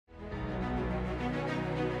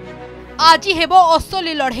आज हेबो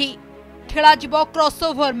असली लड़ई खेला जिवो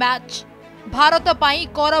क्रॉसओवर मैच भारत पाई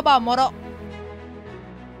करबा मर।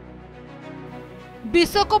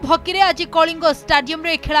 विश्वकप हॉकी रे आज कलिंग स्टेडियम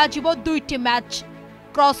रे खेला जिवो दुईटी मैच।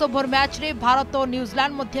 क्रॉसओवर मैच रे भारत और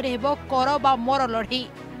न्यूजीलैंड मध्य हेबो करबा मर लड़ई।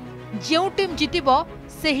 जो टीम जितिबो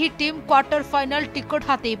सेही टीम क्वार्टर फाइनल टिकट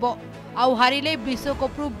हातेइबो आउ हारिले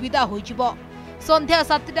विश्वकप रु विदा होइजिबो। संध्या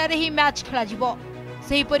 7टा रे ही मैच खेला जिवो।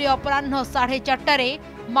 सेहीपरि अपराह्न 4:30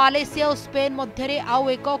 मालेशिया और स्पेन मध्य आउ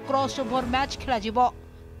एक क्रॉसओवर मैच खेला जिवो।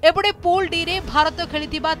 एपटे पूल डी रे भारत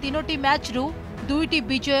खेलिथिबा 3टी मैच रु 2टी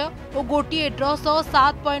विजय और गोटिए ड्र सह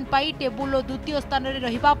 7 पॉइंट पाई टेबुल द्वितीय स्थान रे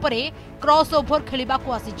रहिबा परे क्रॉसओवर खेलिबा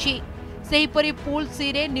को आसीछि। सेहीपरि पूल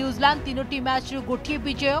सी रे न्यूजीलैंड 3टी मैच रु गोटिए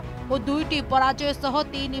विजय और 2टी पराजय सह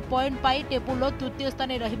 3 पॉइंट पाई टेबुल तृतीय स्थान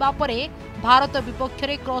रे रहिबा परे भारत विपक्ष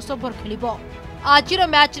रे क्रॉसओवर खेलिबो। आजिर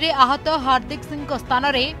मैच रे आहत हार्दिक सिंह को स्थान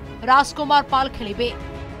रे राजकुमार पाल खेलिबे।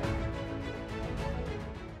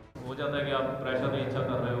 हो जाता है कि आप प्रेशर नहीं अच्छा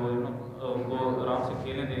कर रहे हो, उनको आराम से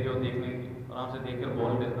खेलने दे रहे हो, आराम से देखकर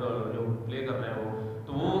बॉल जो प्ले कर रहे हो,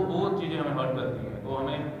 तो वो चीज़ें हमें हर्ट करती हैं। तो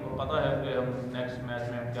हमें पता है कि हम नेक्स्ट मैच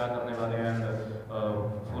में हम क्या करने वाले हैं।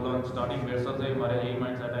 फुल ऑन स्टार्टिंग बैट्समैन से हमारे यही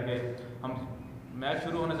माइंड सेट है कि हम मैच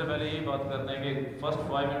शुरू होने से पहले यही बात करते हैं कि फर्स्ट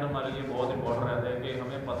 5 मिनट हमारे लिए बहुत इंपॉर्टेंट रहता है कि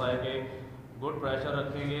हमें पता है कि गुड प्रेशर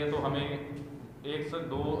रखेंगे तो हमें 1 से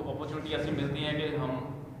 2 अपॉर्चुनिटी ऐसी मिलती हैं कि हम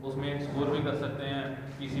उसमें स्कोर भी कर सकते हैं,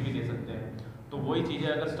 पीसी भी ले सकते हैं। तो वही चीज़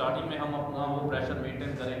है, अगर स्टार्टिंग में हम अपना वो प्रेशर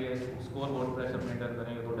मेंटेन करेंगे, स्कोर बोर्ड प्रेशर मेंटेन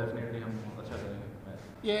करेंगे तो डेफिनेटली हम अच्छा करेंगे।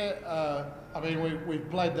 I mean we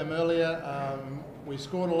played them earlier. We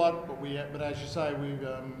scored a lot, but as you say,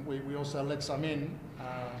 we also let some in.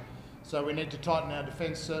 So we need to tighten our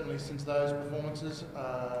defence certainly since those performances.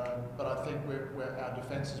 But I think our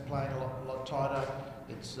defence is playing a lot tighter.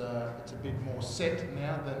 It's a bit more set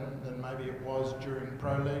now than maybe it was during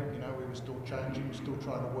Pro League. You know, we were still changing, we were still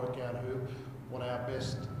trying to work out what our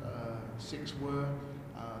best 6 were.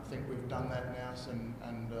 I think we've done that now,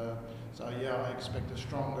 so yeah, I expect a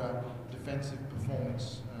stronger defensive performance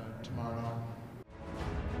tomorrow night.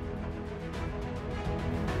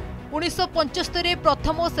 1975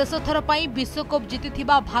 प्रथम और शेष थर पर विश्वकप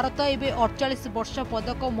जीतिथिबा भारत एबे 48 वर्ष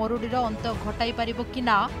पदक मरुडीर अंत घटाई पारिबो कि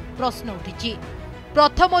ना प्रश्न उठिछि।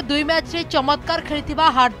 प्रथम 2 मैच रे चमत्कार खेलिथिबा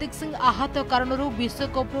हार्दिक सिंह आहत कारणरू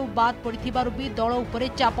विश्वकप रु बाद पड़िथिबारु भी दल उपरे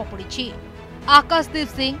चाप पड़िछि। आकाशदीप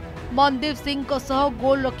सिंह, मनदीप सिंह को सह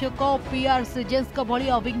गोल रक्षक पीआर सीजेंस को भली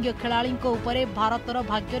अभिज्ञ खेलाड़ी उपरे भारतर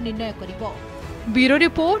भाग्य निर्णय करिबो। Bureau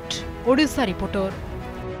report, Odisha reporter.